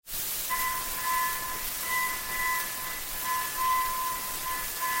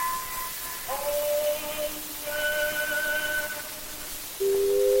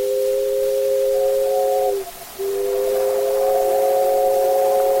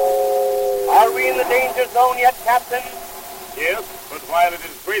the danger zone yet, Captain? Yes, but while it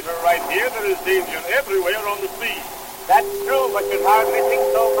is greater right here, there is danger everywhere on the sea. That's true, but you'd hardly think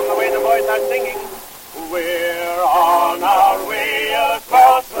so from the way the boys are singing. We're on our way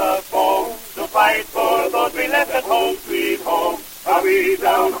across the foam to fight for those we left at home, sweet home. Are we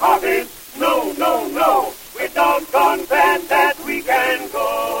downhearted? No, no, no. We're doggone glad that we can go.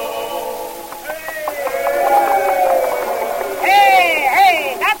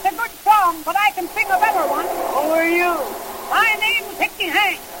 Hey, that's a good song, but I can sing a better one. Who are you? My name's Hickey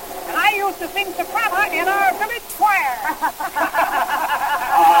Hank, and I used to sing soprano in our village choir.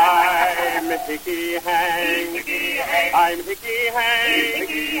 I'm Hickey Hank. I'm Hickey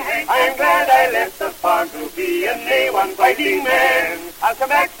Hank. I'm glad I left the farm to be an A1 fighting man. I'll come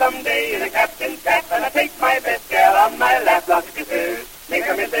back someday in a captain's cap, and I'll take my best gal on my lap. Lots of kisses, make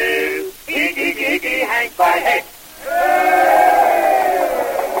her misses. Hickey Hank by heck.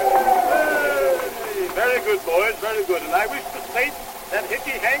 Very good, boys, very good. And I wish to state that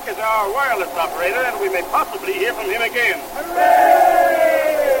Hickey Hank is our wireless operator, and we may possibly hear from him again.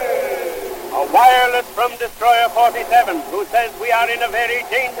 A wireless from Destroyer 47, who says we are in a very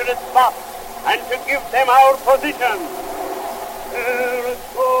dangerous spot, and to give them our position.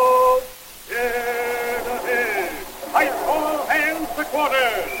 Periscope, dead ahead. Ice all hands to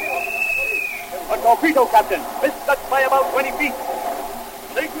quarters. A torpedo, Captain. Missed us by about 20 feet.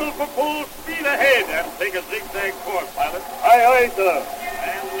 Signal for full speed ahead, and take a zigzag course, pilot. Aye, aye, sir.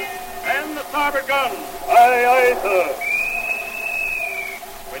 And the starboard gun. Aye, aye, sir.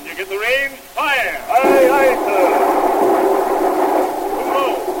 When you get the range, fire. Aye, aye, sir. Too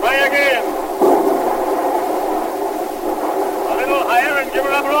low. Try again. A little higher and give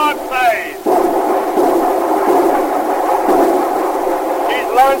her a broadside. She's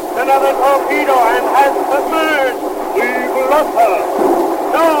launched another torpedo and has submerged. We've lost her.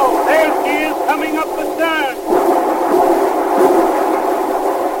 No, there she is coming up the stern.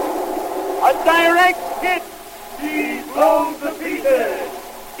 A direct hit. She's blown to pieces.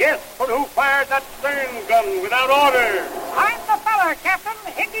 Yes, but who fired that stern gun without order? I'm the feller, Captain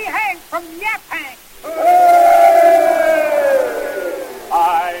Hickey Hank from Yap Hank.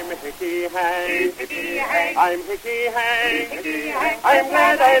 I'm Hickey Hank. Hickey Hank. I'm Hickey Hank. Hickey Hank. I'm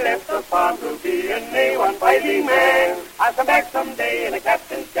glad I left the farm to be an A1 fighting man. I'll come back someday in a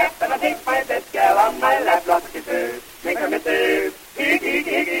captain's cap, and I'll take my best gal on my lap. Lots of kisses, make her misses.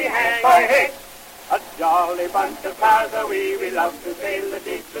 Hickey Hank. By heck. A jolly bunch of pals are we love to sail the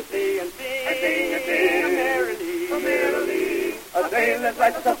deep blue sea and sing merrily. A sail that's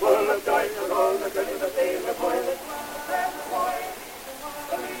like so full of joy, so roll the good of the sailor boy.